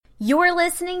You're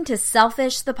listening to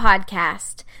Selfish the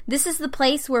Podcast. This is the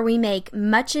place where we make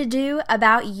much ado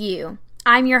about you.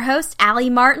 I'm your host,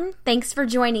 Allie Martin. Thanks for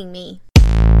joining me.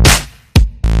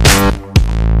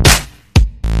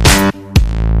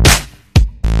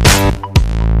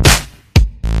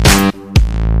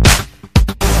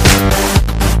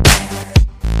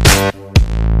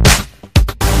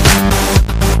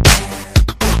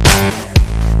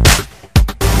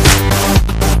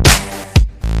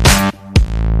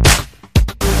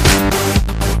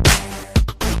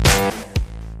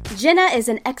 Jenna is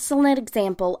an excellent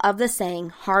example of the saying,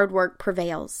 hard work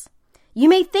prevails. You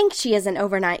may think she is an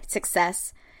overnight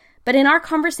success, but in our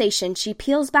conversation, she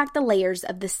peels back the layers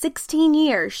of the 16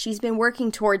 years she's been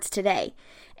working towards today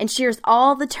and shares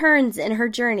all the turns in her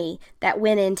journey that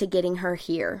went into getting her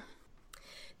here.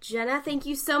 Jenna, thank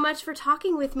you so much for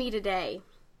talking with me today.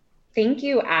 Thank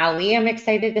you, Allie. I'm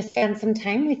excited to spend some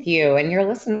time with you and your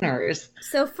listeners.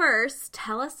 So first,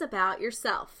 tell us about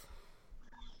yourself.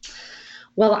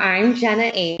 Well, I'm Jenna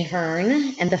Ahern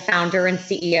and the founder and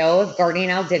CEO of Guardian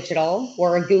Owl Digital.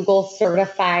 We're a Google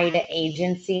certified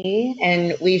agency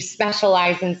and we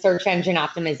specialize in search engine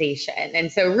optimization. And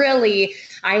so really,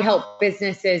 I help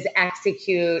businesses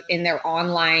execute in their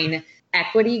online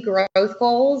equity growth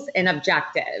goals and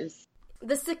objectives.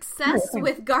 The success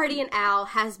with Guardian Owl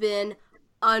has been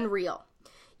unreal.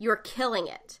 You're killing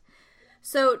it.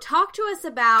 So talk to us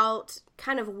about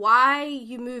kind of why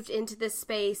you moved into this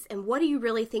space and what do you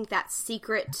really think that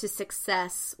secret to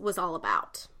success was all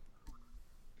about?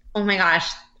 Oh my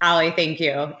gosh, Allie, thank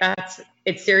you.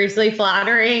 It's seriously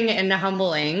flattering and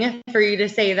humbling for you to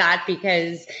say that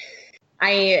because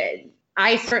I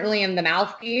certainly am the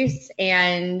mouthpiece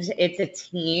and it's a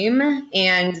team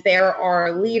and there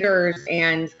are leaders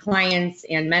and clients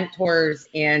and mentors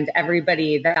and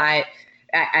everybody that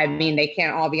they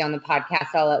can't all be on the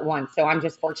podcast all at once. So I'm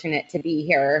just fortunate to be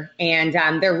here. And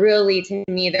they're really, to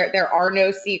me, there are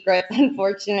no secrets.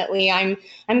 Unfortunately, I'm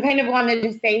kind of wanted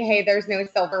to say, hey, there's no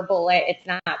silver bullet. It's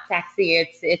not sexy.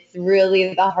 It's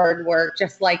really the hard work,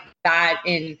 just like that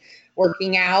in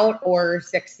working out or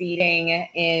succeeding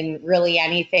in really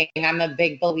anything. I'm a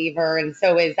big believer. And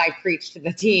so as I preach to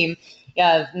the team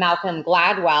of Malcolm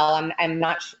Gladwell, I'm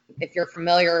not sure if you're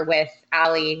familiar with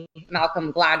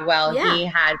Malcolm Gladwell. Yeah. He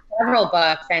has several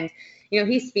books and,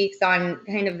 he speaks on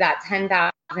kind of that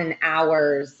 10,000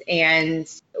 hours and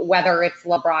whether it's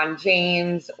LeBron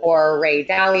James or Ray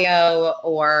Dalio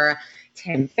or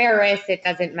Tim Ferriss, it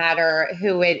doesn't matter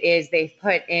who it is. They've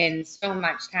put in so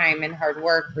much time and hard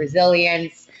work,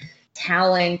 resilience,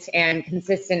 talent, and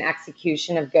consistent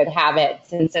execution of good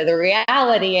habits. And so the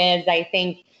reality is, I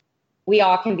think, we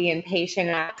all can be impatient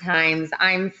at times.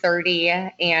 I'm 30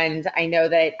 and I know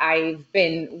that I've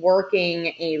been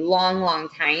working a long, long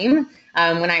time.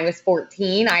 When I was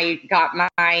 14, I got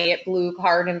my blue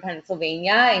card in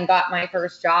Pennsylvania and got my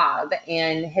first job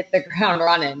and hit the ground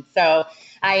running. So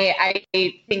I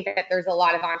think that there's a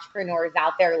lot of entrepreneurs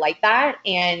out there like that.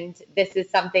 And this is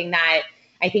something that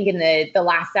I think in the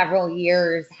last several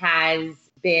years has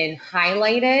been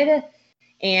highlighted.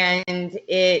 And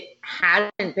it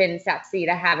hasn't been sexy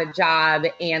to have a job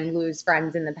and lose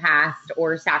friends in the past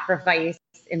or sacrifice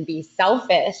and be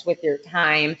selfish with your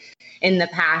time in the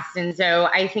past. And so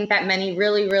I think that many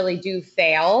really, really do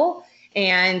fail.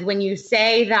 And when you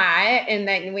say that, and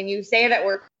then when you say that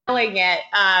we're killing it,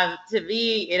 to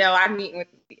be, I'm meeting with,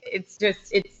 it's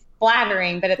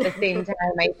flattering. But at the same time,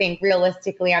 I think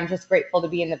realistically, I'm just grateful to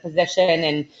be in the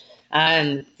position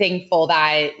and thankful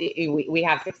that we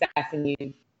have success and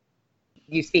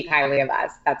you speak highly of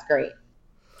us. That's great.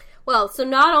 Well, so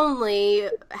not only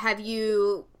have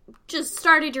you just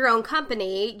started your own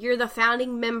company, you're the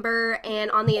founding member and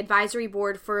on the advisory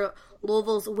board for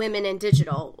Louisville's Women in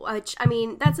Digital, which,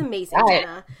 that's amazing,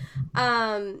 Jenna.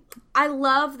 I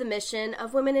love the mission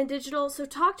of Women in Digital. So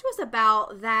talk to us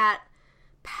about that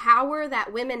power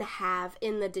that women have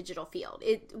in the digital field.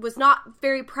 It was not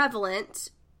very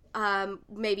prevalent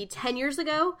maybe 10 years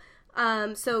ago.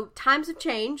 So times have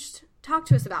changed. Talk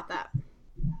to us about that.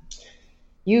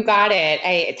 You got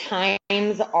it.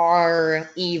 Times are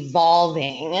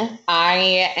evolving.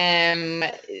 I am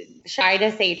shy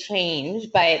to say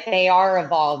change, but they are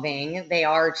evolving. They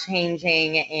are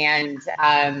changing. And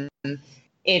I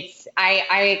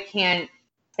can't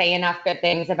say enough good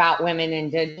things about Women in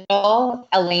Digital.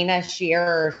 Elena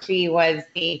Shearer, she was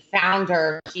the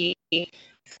founder. She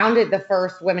founded the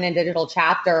first Women in Digital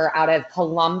chapter out of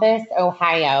Columbus,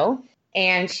 Ohio.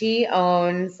 And she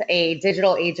owns a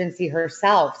digital agency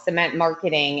herself, Cement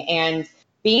Marketing. And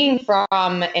being from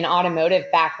an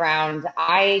automotive background,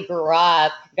 I grew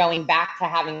up going back to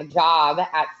having a job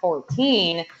at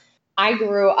 14 I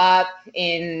grew up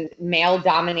in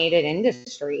male-dominated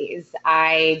industries.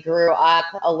 I grew up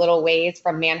a little ways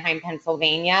from Manheim,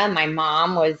 Pennsylvania. My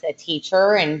mom was a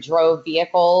teacher and drove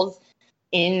vehicles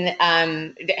in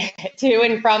to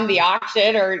and from the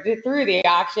auction, or through the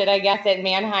auction, I guess, at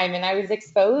Manheim. And I was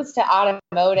exposed to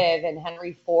automotive and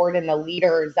Henry Ford and the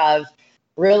leaders of,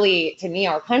 really, to me,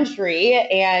 our country,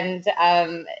 and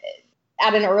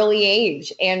at an early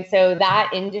age. And so that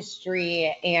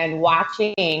industry and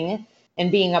watching and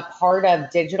being a part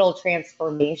of digital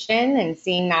transformation and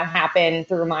seeing that happen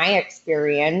through my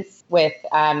experience with,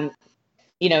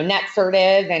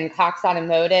 NetSertive and Cox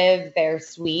Automotive, their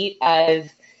suite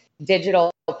of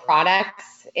digital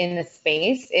products in the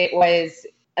space, it was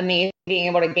amazing being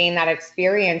able to gain that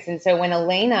experience. And so when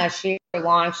Elena, she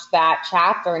launched that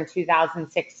chapter in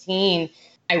 2016,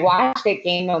 I watched it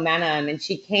gain momentum, and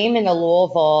she came into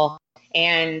Louisville.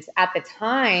 And at the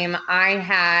time,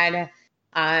 I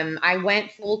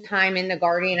went full time into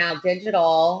Guardian Out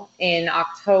Digital in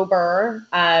October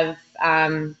of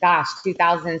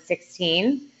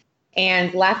 2016,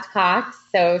 and left Cox.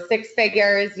 So 6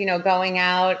 figures, going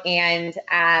out. And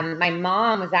my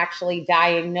mom was actually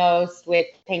diagnosed with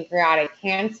pancreatic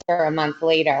cancer a month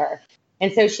later.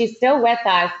 And so she's still with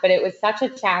us, but it was such a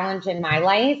challenge in my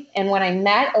life. And when I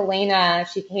met Elena,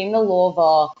 she came to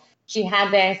Louisville. She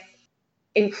had this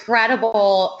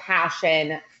incredible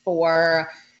passion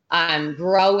for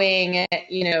growing,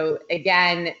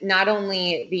 again, not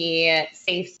only the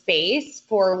safe space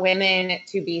for women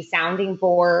to be sounding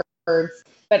boards,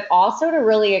 but also to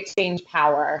really exchange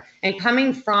power. And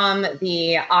coming from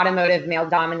the automotive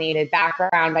male-dominated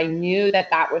background, I knew that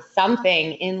was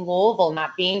something in Louisville,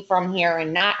 not being from here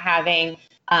and not having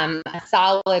a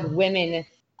solid women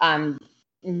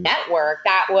network,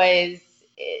 that was,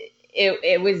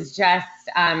 it was just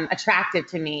attractive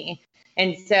to me.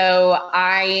 And so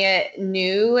I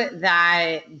knew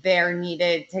that there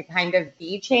needed to kind of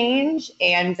be change,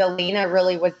 and Elena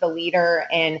really was the leader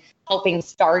in helping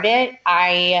start it.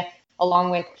 I, along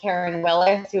with Karen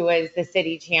Willis, who was the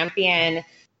city champion,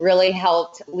 really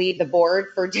helped lead the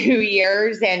board for 2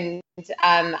 years. And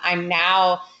I'm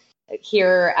now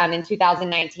here in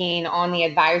 2019 on the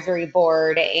advisory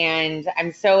board. And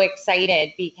I'm so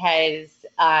excited because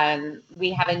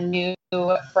we have a new,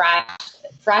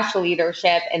 fresh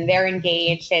leadership, and they're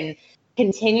engaged and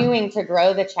continuing to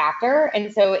grow the chapter.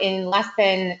 And so in less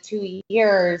than 2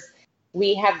 years,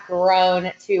 we have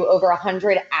grown to over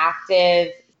 100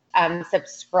 active,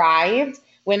 subscribed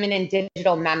women in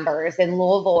digital members. And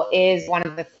Louisville is one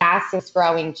of the fastest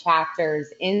growing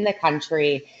chapters in the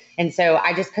country. And so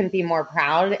I just couldn't be more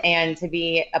proud, and to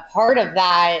be a part of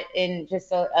that in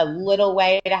just a little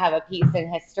way, to have a piece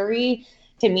in history,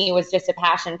 to me was just a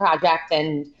passion project,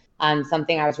 and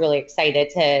something I was really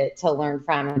excited to learn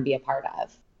from and be a part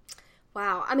of.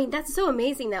 Wow. I mean, that's so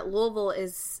amazing that Louisville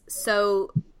is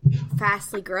so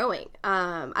fastly growing.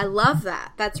 I love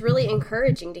that. That's really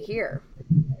encouraging to hear.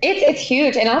 It's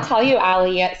huge. And I'll tell you,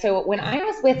 Allie, so when I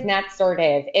was with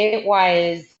NetSertive, it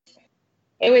was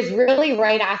really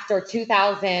right after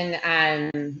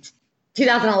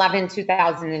 2011,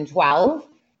 2012.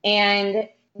 And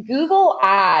Google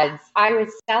Ads, I was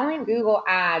selling Google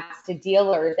Ads to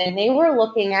dealers, and they were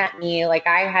looking at me like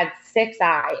I had 6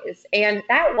 eyes. And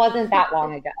that wasn't that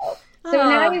long ago. So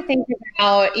now you think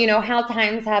about, how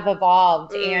times have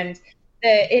evolved, and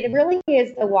it really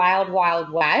is the wild,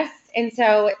 wild west. And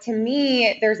so to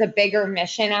me, there's a bigger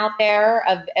mission out there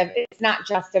of it's not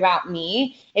just about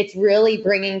me. It's really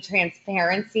bringing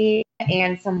transparency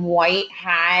and some white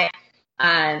hat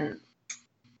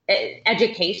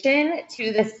education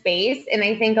to the space. And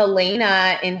I think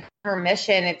Elena, in her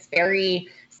mission, it's very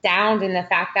sound in the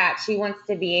fact that she wants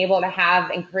to be able to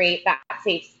have and create that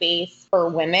safe space for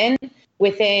women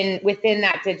within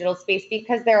that digital space,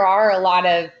 because there are a lot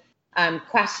of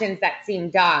questions that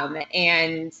seem dumb.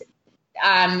 And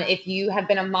if you have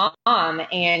been a mom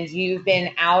and you've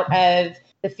been out of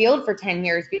the field for 10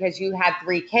 years because you had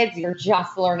 3 kids, you're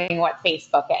just learning what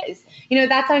Facebook is.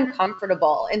 That's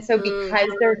uncomfortable. And so because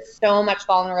there's so much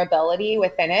vulnerability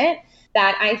within it,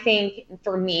 that I think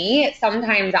for me,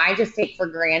 sometimes I just take for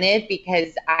granted,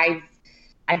 because I've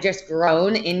just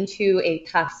grown into a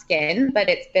tough skin, but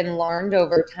it's been learned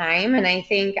over time. And I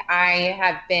think I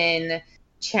have been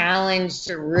challenged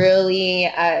to really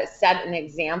set an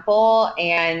example,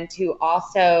 and to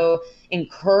also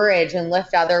encourage and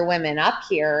lift other women up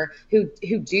here who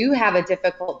do have a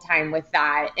difficult time with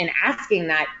that and asking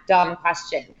that dumb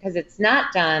question, because it's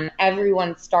not dumb.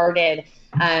 Everyone started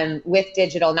with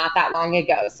digital not that long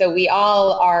ago. So we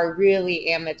all are really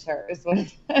amateurs when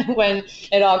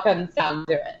it all comes down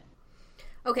to it.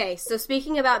 Okay, so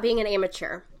speaking about being an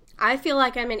amateur, I feel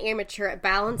like I'm an amateur at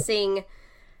balancing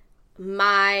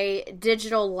my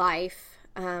digital life.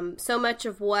 So much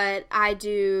of what I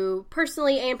do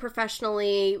personally and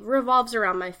professionally revolves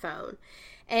around my phone.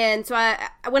 And so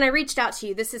when I reached out to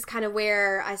you, this is kind of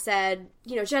where I said,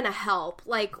 Jenna, help.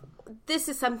 Like, this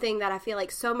is something that I feel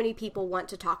like so many people want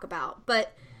to talk about.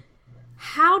 But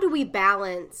how do we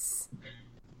balance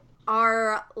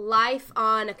our life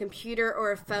on a computer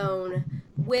or a phone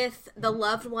with the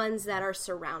loved ones that are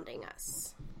surrounding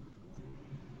us?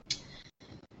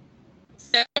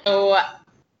 So,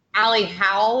 Allie,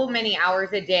 how many hours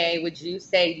a day would you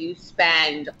say you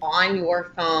spend on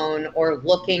your phone or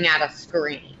looking at a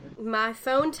screen? My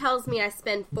phone tells me I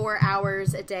spend 4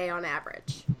 hours a day on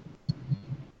average.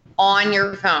 On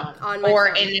your phone? On my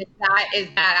phone. And is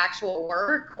that actual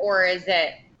work, or is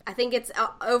it? I think it's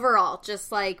overall,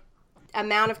 just like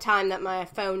amount of time that my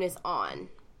phone is on.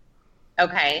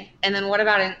 Okay. And then what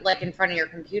about in front of your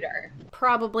computer?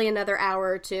 Probably another hour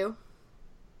or two.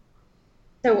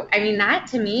 So, I mean, that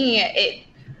to me,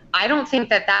 I don't think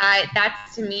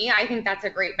that's to me, I think that's a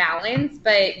great balance,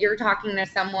 but you're talking to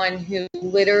someone who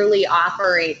literally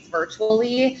operates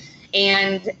virtually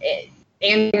and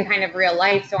in kind of real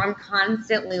life. So I'm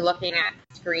constantly looking at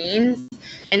screens.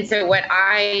 And so what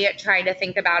I try to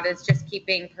think about is just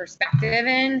keeping perspective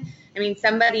in. I mean,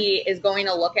 somebody is going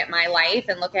to look at my life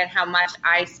and look at how much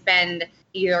I spend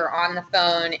either on the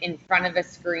phone, in front of a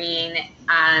screen,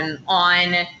 I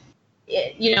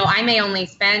may only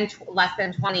spend less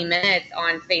than 20 minutes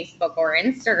on Facebook or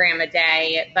Instagram a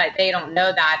day, but they don't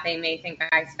know that. They may think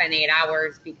I spend 8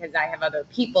 hours because I have other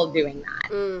people doing that.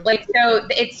 So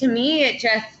to me,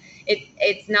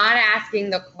 it's not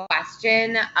asking the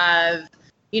question of,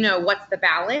 what's the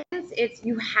balance? It's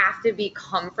you have to be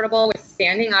comfortable with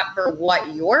standing up for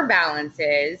what your balance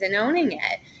is and owning it.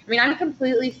 I mean, I'm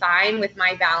completely fine with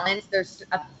my balance. There's,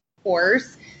 of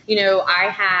course, I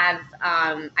have,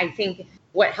 I think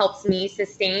what helps me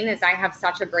sustain is I have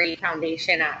such a great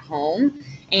foundation at home.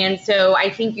 And so I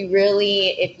think you really,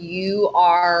 if you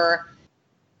are,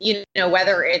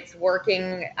 whether it's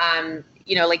working,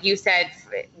 like you said,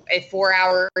 if 4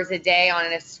 hours a day on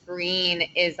a screen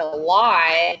is a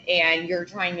lot and you're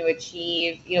trying to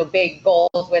achieve, big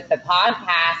goals with the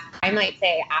podcast, I might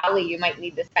say, Allie, you might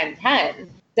need to spend 10.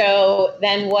 So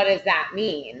then what does that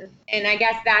mean? And I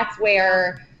guess that's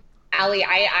where, Allie,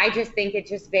 I just think it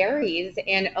just varies,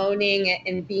 and owning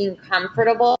and being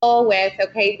comfortable with,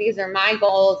 okay, these are my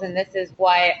goals and this is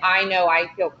what I know I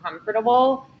feel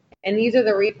comfortable. And these are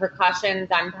the repercussions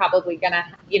I'm probably going to,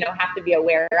 have to be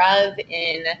aware of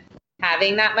in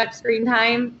having that much screen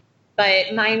time. But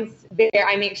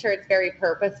I make sure it's very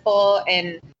purposeful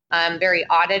and very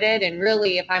audited. And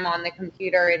really, if I'm on the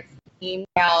computer, it's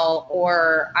email,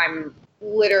 or I'm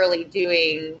literally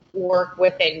doing work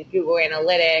within Google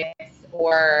Analytics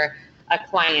or a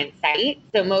client site.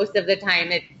 So most of the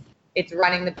time it's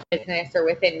running the business or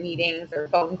within meetings or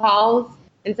phone calls.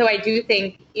 And so I do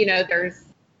think, there's,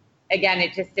 again,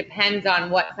 it just depends on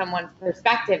what someone's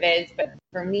perspective is. But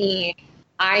for me,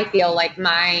 I feel like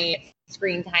my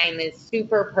screen time is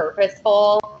super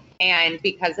purposeful. And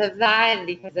because of that, and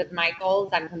because of my goals,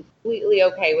 I'm completely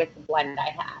okay with the blend I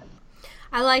have.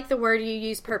 I like the word you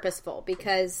use, purposeful,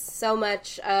 because so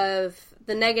much of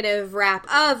the negative rap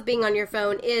of being on your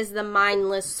phone is the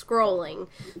mindless scrolling.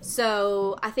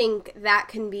 So I think that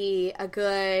can be a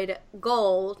good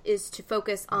goal, is to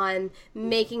focus on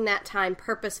making that time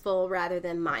purposeful rather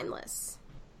than mindless.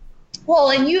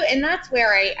 Well, and that's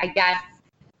where I guess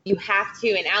you have to,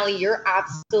 and Allie, you're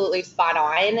absolutely spot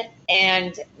on.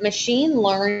 And machine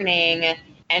learning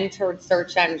entered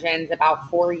search engines about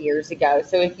 4 years ago.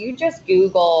 So if you just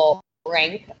Google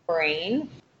rank brain,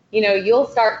 you'll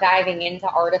start diving into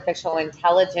artificial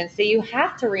intelligence. So you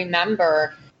have to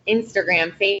remember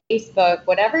Instagram, Facebook,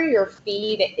 whatever your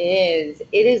feed is,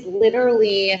 it is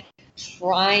literally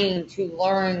trying to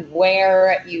learn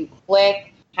where you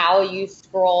click, how you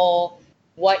scroll,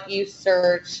 what you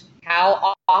search,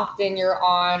 how often you're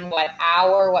on, what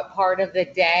hour, what part of the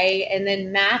day, and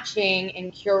then matching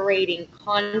and curating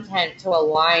content to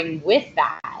align with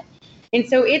that. And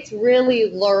so it's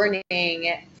really learning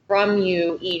from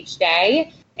you each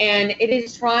day, and it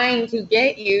is trying to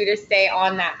get you to stay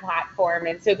on that platform.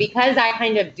 And so because I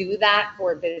kind of do that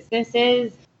for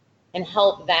businesses and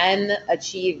help them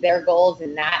achieve their goals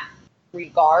in that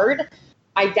regard,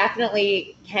 I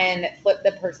definitely can flip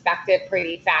the perspective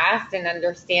pretty fast and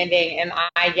understanding, am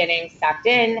I getting sucked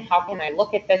in? How can I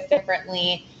look at this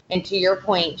differently? And to your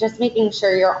point, just making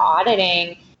sure you're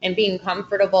auditing and being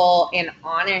comfortable and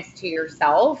honest to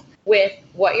yourself with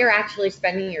what you're actually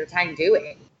spending your time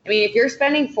doing. I mean, if you're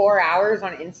spending 4 hours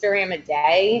on Instagram a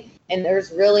day and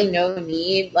there's really no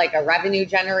need, like a revenue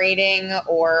generating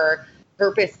or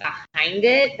purpose behind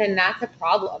it, then that's a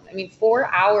problem. I mean,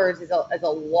 4 hours is a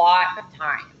lot of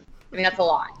time. I mean, that's a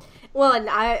lot. Well, and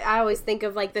I always think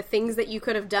of like the things that you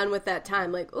could have done with that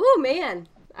time. Like, oh man,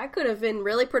 I could have been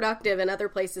really productive in other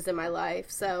places in my life.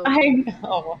 So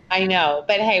I know.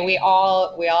 But hey, we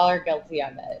all are guilty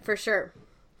of it. For sure.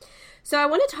 So I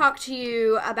want to talk to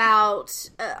you about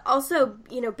also,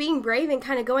 being brave and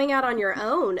kind of going out on your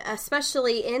own,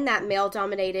 especially in that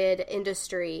male-dominated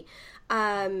industry,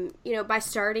 by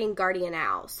starting Guardian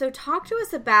Owl. So talk to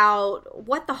us about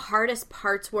what the hardest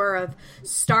parts were of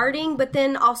starting, but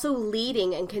then also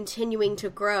leading and continuing to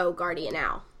grow Guardian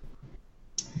Owl.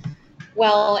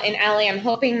 Well, and Allie, I'm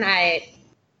hoping that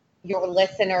your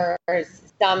listeners,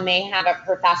 some may have a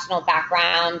professional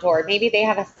background or maybe they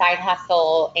have a side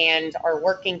hustle and are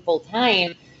working full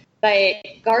time. But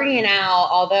Guardian Owl,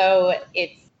 although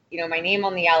it's, my name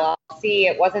on the LLC,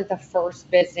 it wasn't the first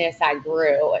business I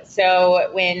grew. So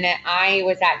when I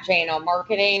was at J&L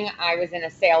Marketing, I was in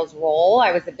a sales role.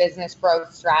 I was a business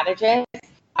growth strategist.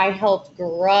 I helped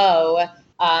grow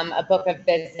a book of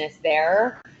business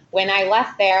there. When I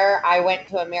left there, I went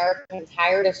to American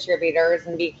Tire Distributors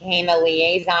and became a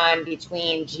liaison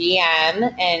between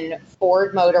GM and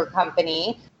Ford Motor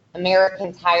Company,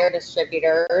 American Tire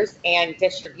Distributors, and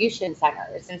distribution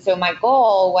centers. And so my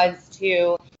goal was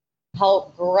to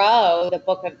help grow the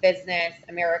book of business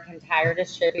American Tire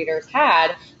Distributors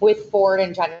had with Ford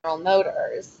and General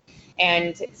Motors.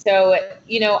 And so,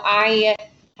 I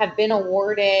have been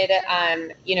awarded,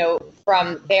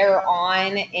 from there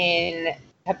on in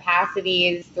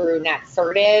capacities through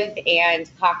NetSertive and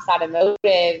Cox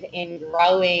Automotive in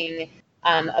growing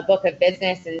a book of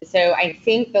business. And so I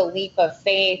think the leap of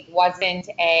faith wasn't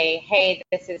hey,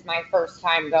 this is my first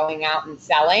time going out and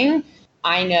selling.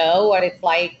 I know what it's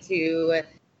like to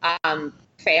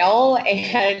fail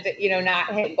and,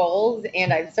 not hit goals.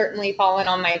 And I've certainly fallen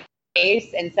on my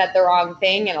face and said the wrong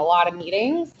thing in a lot of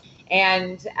meetings.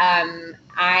 And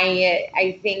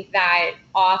I think that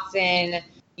often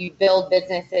you build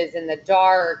businesses in the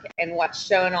dark, and what's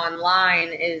shown online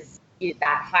is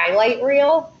that highlight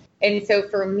reel. And so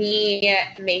for me,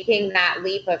 making that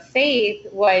leap of faith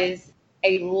was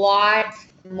a lot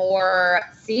more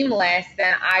seamless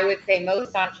than I would say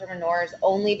most entrepreneurs,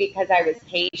 only because I was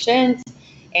patient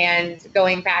and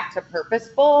going back to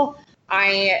purposeful.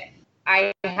 I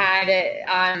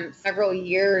had several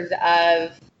years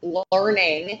of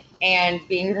learning and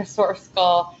being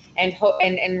resourceful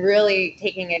and really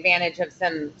taking advantage of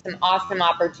some awesome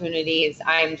opportunities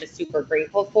I'm just super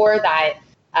grateful for that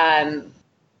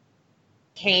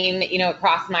came,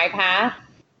 across my path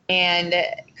and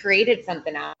created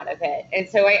something out of it. And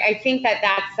so I think that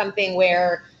that's something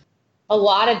where a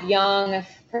lot of young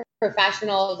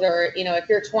professionals, or, if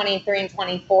you're 23 and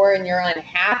 24 and you're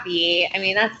unhappy, I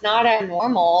mean, that's not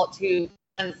abnormal to be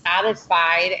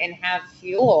unsatisfied and have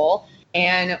fuel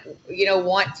and,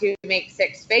 want to make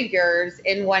six figures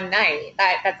in one night.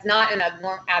 That's not an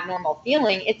abnormal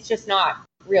feeling. It's just not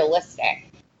realistic.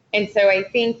 And so I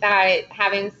think that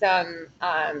having some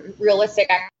realistic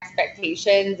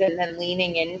expectations and then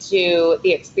leaning into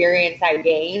the experience I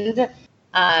gained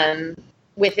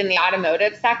within the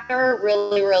automotive sector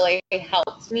really, really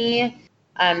helped me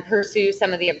pursue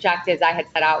some of the objectives I had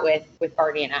set out with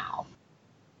Guardian Owl.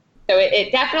 So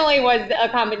it definitely was a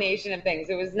combination of things.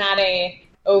 It was not a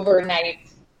overnight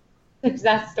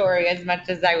success story as much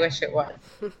as I wish it was.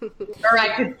 Or I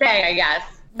could say, I guess.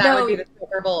 That would be the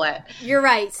silver bullet. You're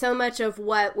right. So much of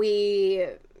what we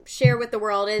share with the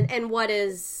world and what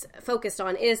is focused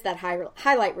on is that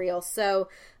highlight reel. So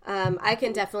I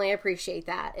can definitely appreciate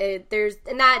that.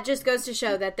 And that just goes to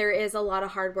show that there is a lot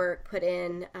of hard work put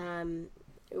in,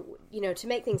 to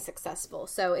make things successful.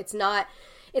 So it's not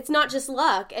just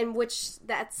luck, and which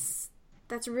that's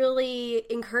really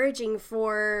encouraging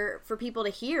for people to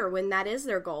hear when that is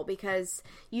their goal, because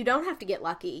you don't have to get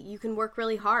lucky. You can work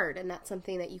really hard, and that's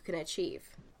something that you can achieve.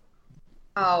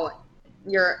 Oh,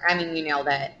 you nailed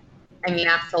it. I mean,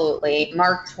 absolutely.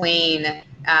 Mark Twain,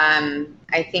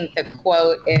 I think the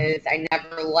quote is, "I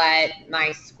never let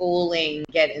my schooling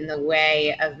get in the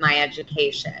way of my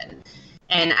education."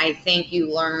 And I think you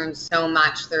learn so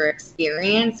much through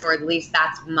experience, or at least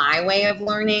that's my way of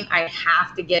learning. I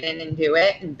have to get in and do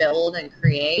it and build and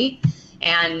create.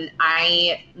 And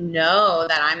I know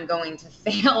that I'm going to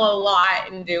fail a lot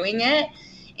in doing it.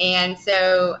 And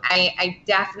so I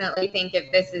definitely think if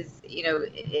this is,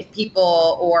 if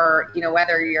people, or,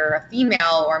 whether you're a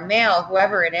female or male,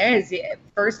 whoever it is,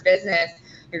 first business,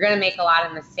 you're going to make a lot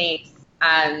of mistakes.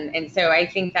 And so I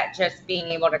think that just being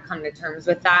able to come to terms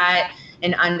with that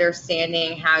and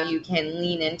understanding how you can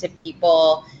lean into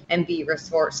people and be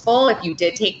resourceful. If you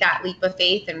did take that leap of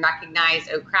faith and recognize,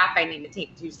 oh crap, I need to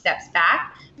take 2 steps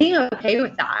back, being okay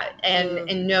with that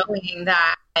and knowing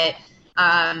that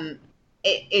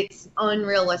it's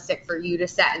unrealistic for you to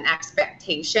set an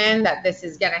expectation that this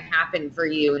is going to happen for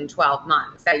you in 12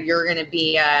 months, that you're going to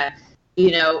be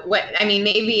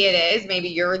maybe it is, maybe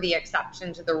you're the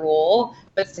exception to the rule,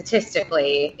 but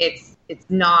statistically it's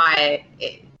not,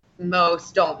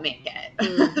 most don't make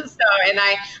it. So, and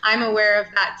I'm aware of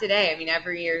that today. I mean,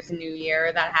 every year is a new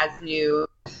year that has new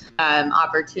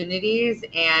opportunities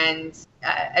and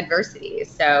adversities.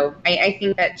 So I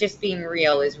think that just being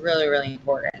real is really, really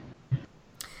important.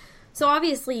 So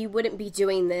obviously you wouldn't be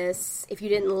doing this if you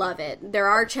didn't love it. There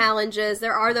are challenges,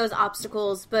 there are those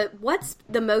obstacles, but what's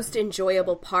the most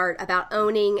enjoyable part about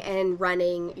owning and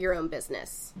running your own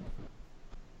business?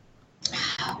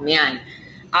 Oh, man.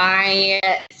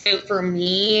 So for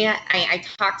me, I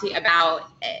talked to you about,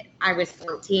 I was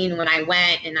 14 when I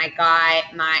went and I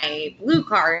got my blue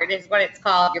card, is what it's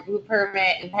called, your blue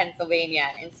permit in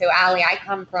Pennsylvania. And so, Allie, I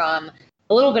come from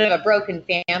a little bit of a broken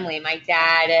family. My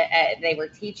dad, they were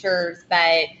teachers,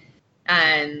 but,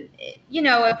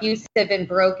 abusive and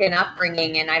broken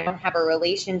upbringing, and I don't have a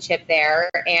relationship there.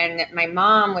 And my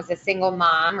mom was a single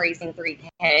mom raising 3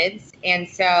 kids. And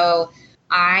so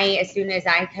as soon as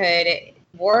I could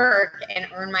work and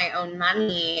earn my own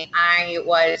money, I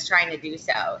was trying to do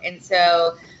so. And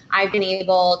so I've been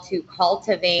able to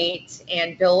cultivate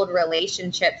and build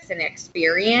relationships and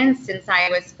experience since I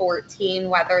was 14,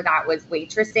 whether that was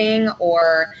waitressing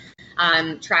or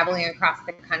traveling across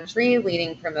the country,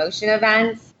 leading promotion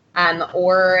events,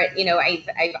 or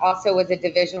I also was a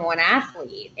Division I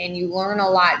athlete, and you learn a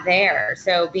lot there.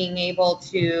 So being able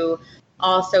to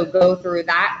also go through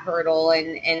that hurdle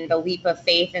and the leap of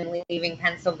faith and leaving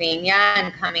Pennsylvania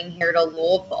and coming here to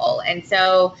Louisville. And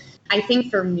so I think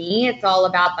for me, it's all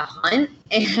about the hunt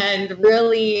and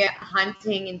really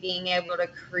hunting and being able to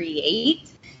create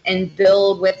and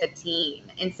build with a team.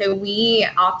 And so we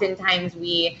oftentimes,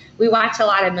 we watch a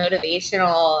lot of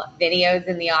motivational videos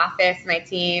in the office. My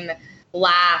team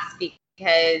laughs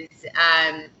because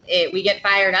we get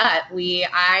fired up.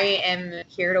 I am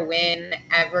here to win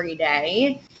every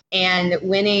day. And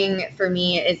winning for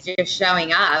me is just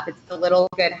showing up. It's the little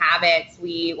good habits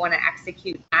we want to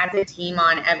execute as a team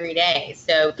on every day.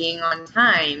 So being on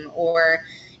time, or,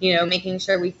 making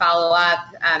sure we follow up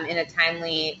in a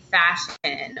timely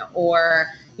fashion, or,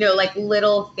 like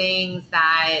little things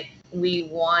that we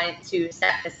want to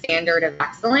set the standard of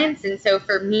excellence. And so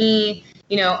for me,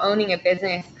 owning a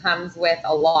business comes with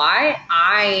a lot.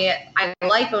 I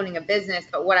like owning a business,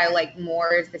 but what I like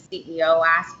more is the CEO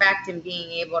aspect and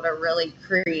being able to really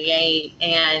create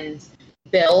and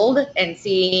build and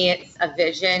see a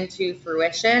vision to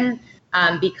fruition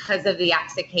because of the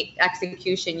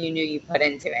execution you put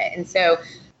into it. And so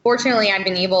fortunately, I've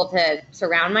been able to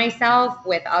surround myself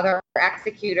with other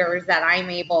executors that I'm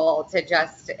able to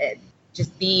just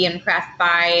be impressed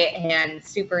by and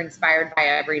super inspired by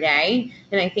every day.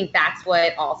 And I think that's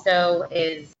what also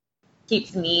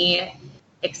keeps me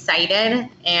excited,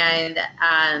 and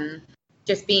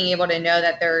just being able to know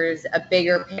that there's a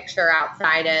bigger picture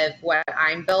outside of what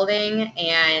I'm building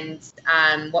and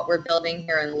what we're building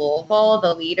here in Louisville,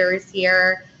 the leaders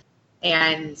here,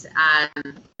 and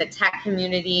the tech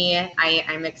community.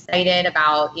 I'm excited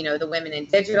about, the women in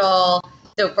digital.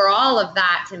 So for all of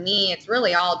that, to me, it's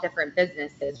really all different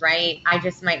businesses, right? I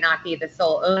just might not be the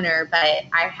sole owner, but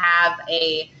I have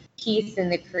a piece in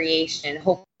the creation,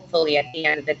 hopefully at the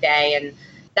end of the day. And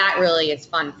that really is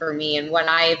fun for me, and what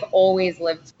I've always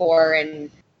lived for and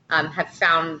have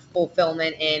found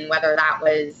fulfillment in, whether that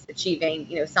was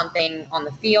achieving, something on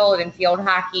the field in field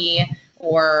hockey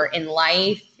or in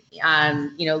life.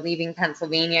 Leaving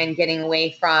Pennsylvania and getting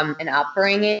away from an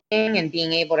upbringing and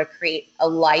being able to create a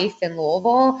life in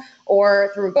Louisville,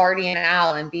 or through Guardian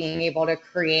Al and being able to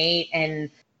create and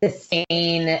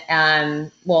sustain,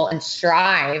 and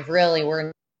strive. Really,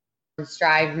 we're in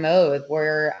strive mode.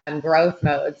 We're in growth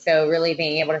mode. So really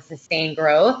being able to sustain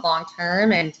growth long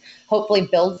term and hopefully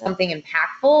build something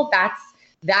impactful.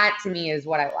 That to me is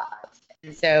what I love.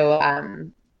 And so,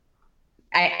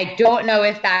 I don't know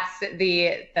if that's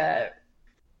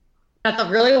that's a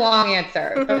really long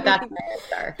answer, but that's my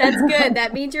answer. That's good.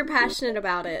 That means you're passionate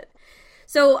about it.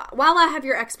 So while I have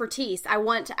your expertise, I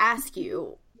want to ask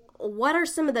you, what are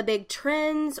some of the big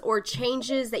trends or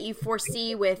changes that you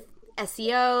foresee with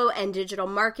SEO and digital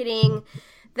marketing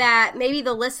that maybe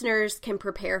the listeners can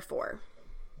prepare for?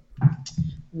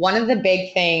 one of the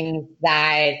big things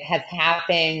that has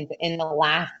happened in the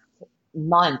last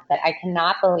month that I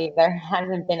cannot believe there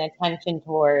hasn't been attention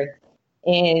towards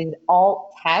is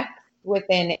alt text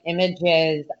within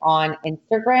images on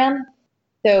Instagram.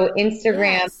 So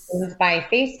Instagram Yes. owned by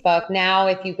Facebook. Now,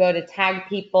 if you go to tag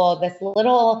people, this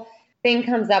little thing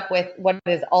comes up with what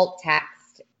is alt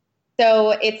text.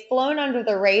 So it's flown under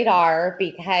the radar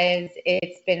because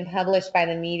it's been published by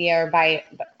the media or by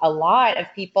a lot of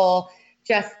people,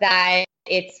 just that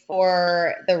it's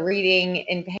for the reading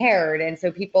impaired. And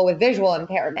so people with visual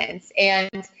impairments.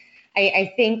 And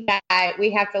I think that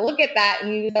we have to look at that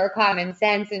and use our common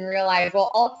sense and realize,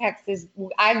 well, alt text is,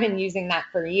 I've been using that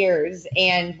for years.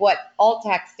 And what alt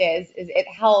text is it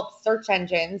helps search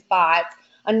engines, bots,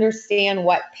 understand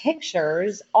what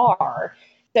pictures are.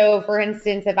 So, for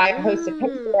instance, if I post a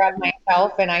picture of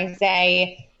myself and I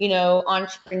say,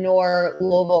 entrepreneur,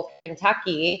 Louisville,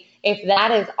 Kentucky, if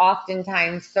that is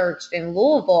oftentimes searched in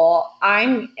Louisville,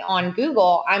 I'm on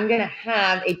Google, I'm going to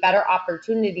have a better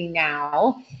opportunity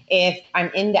now if I'm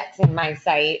indexing my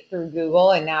site through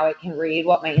Google and now it can read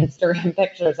what my Instagram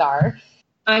pictures are.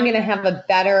 I'm going to have a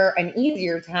better and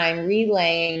easier time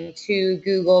relaying to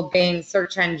Google, Bing,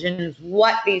 search engines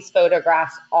what these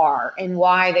photographs are and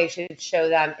why they should show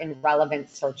them in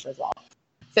relevant search results.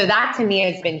 So that to me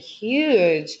has been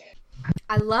huge.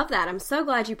 I love that. I'm so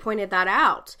glad you pointed that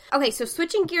out. Okay, so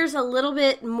switching gears a little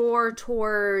bit more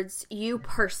towards you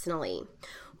personally.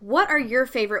 What are your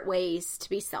favorite ways to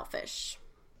be selfish?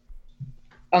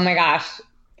 Oh my gosh.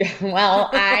 Well,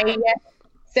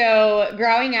 So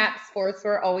growing up, sports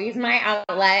were always my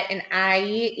outlet. And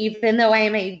even though I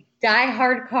am a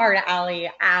diehard card, Allie,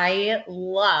 I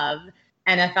love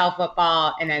NFL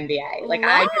football and NBA.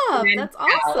 That's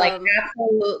awesome.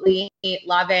 Absolutely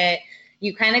love it.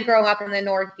 You kind of grow up in the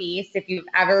Northeast. If you've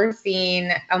ever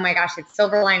seen, oh my gosh, it's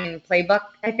Silver Lining Playbook,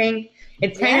 I think.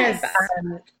 It's kind of,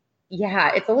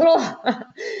 it's a little,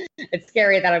 it's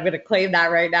scary that I'm going to claim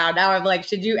that right now. Now I'm like,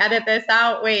 should you edit this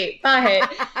out? Wait, but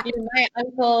my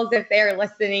uncles, if they're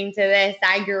listening to this,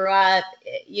 I grew up,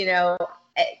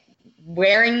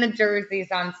 wearing the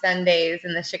jerseys on Sundays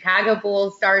and the Chicago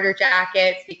Bulls starter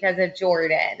jackets because of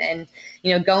Jordan and,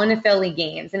 going to Philly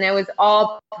games, and it was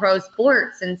all pro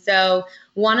sports. And so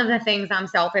one of the things I'm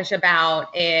selfish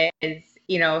about is,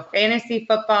 fantasy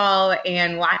football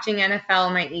and watching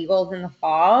NFL, my Eagles in the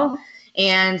fall.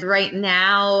 And right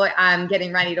now I'm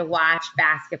getting ready to watch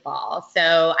basketball.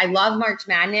 So I love March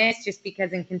Madness just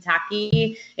because in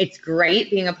Kentucky, it's great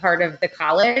being a part of the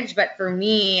college. But for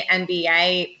me,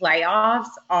 NBA playoffs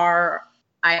are,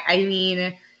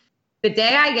 the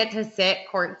day I get to sit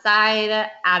courtside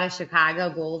at a Chicago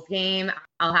Bulls game,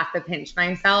 I'll have to pinch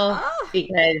myself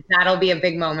because that'll be a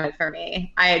big moment for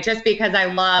me. Because I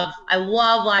love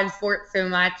live sports so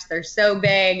much. They're so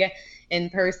big in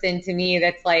person to me.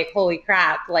 That's like, holy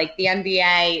crap, like the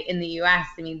NBA in the US,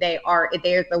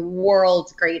 they're the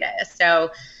world's greatest.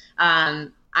 So,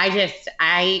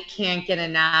 I can't get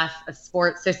enough of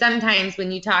sports. So sometimes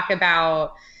when you talk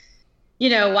about,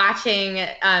 watching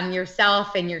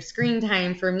yourself and your screen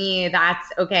time, for me, that's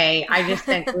okay. I just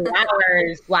spent 3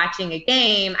 hours watching a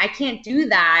game. I can't do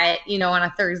that, on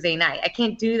a Thursday night. I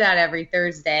can't do that every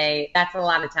Thursday. That's a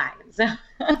lot of time. So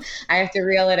I have to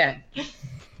reel it in.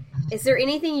 Is there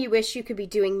anything you wish you could be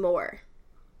doing more?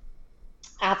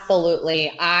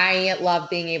 Absolutely. I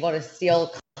love being able to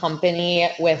steal company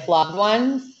with loved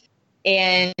ones.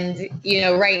 And,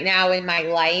 right now in my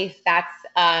life, that's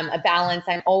a balance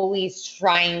I'm always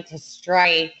trying to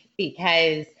strike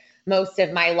because most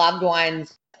of my loved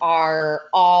ones are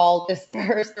all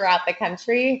dispersed throughout the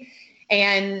country.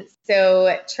 And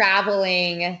so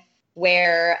traveling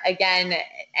where, again,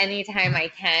 anytime I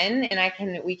can,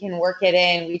 and we can work it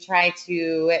in, we try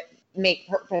to make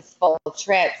purposeful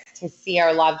trips to see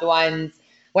our loved ones,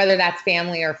 whether that's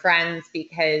family or friends,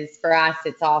 because for us,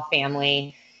 it's all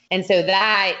family. And so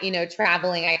that,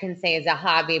 traveling, I can say is a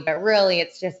hobby, but really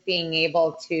it's just being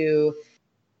able to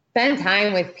spend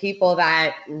time with people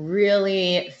that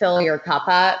really fill your cup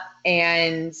up.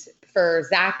 And for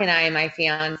Zach and I, my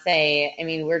fiance,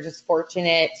 we're just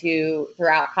fortunate to,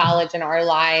 throughout college and our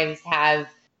lives, have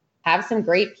some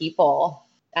great people,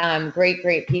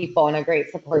 great people and a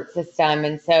great support system.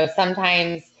 And so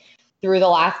sometimes through the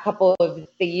last couple of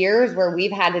the years where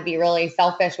we've had to be really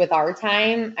selfish with our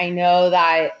time, I know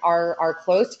that our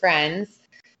close friends,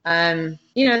 they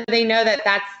know that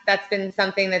that's been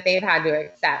something that they've had to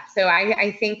accept. So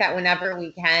I think that whenever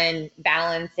we can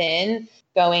balance in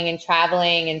going and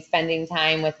traveling and spending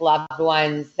time with loved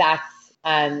ones,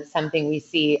 that's something we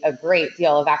see a great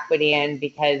deal of equity in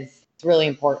because it's really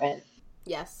important.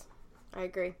 Yes, I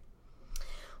agree.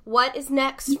 What is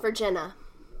next for Jenna?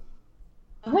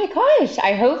 Oh my gosh.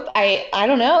 I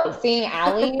don't know, seeing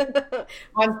Allie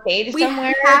on stage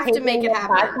somewhere. We have to make it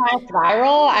happen.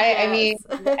 Viral. Yes. I mean,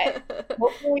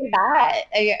 hopefully that.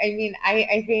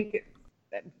 I think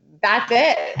that's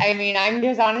it. I mean, I'm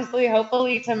just honestly,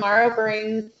 hopefully tomorrow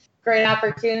brings great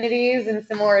opportunities and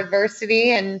some more adversity,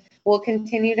 and we'll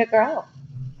continue to grow.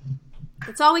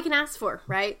 That's all we can ask for,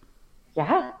 right?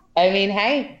 Yeah. I mean,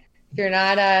 hey, if you're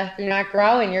not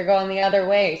growing, you're going the other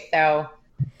way. So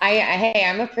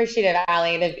I'm appreciative,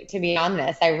 Allie, to be on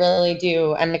this. I really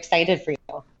do. I'm excited for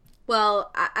you.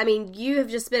 Well, I mean, you have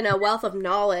just been a wealth of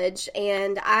knowledge,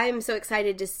 and I'm so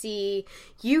excited to see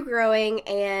you growing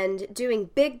and doing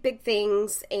big, big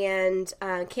things, and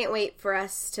can't wait for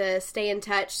us to stay in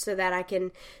touch so that I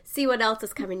can see what else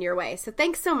is coming your way. So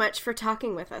thanks so much for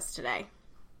talking with us today.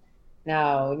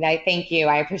 No, thank you.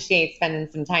 I appreciate spending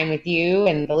some time with you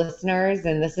and the listeners,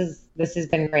 and this has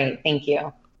been great. Thank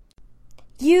you.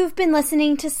 You've been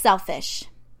listening to Selfish.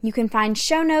 You can find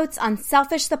show notes on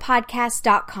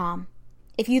selfishthepodcast.com.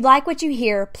 If you like what you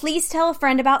hear, please tell a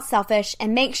friend about Selfish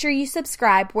and make sure you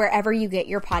subscribe wherever you get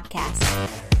your podcasts.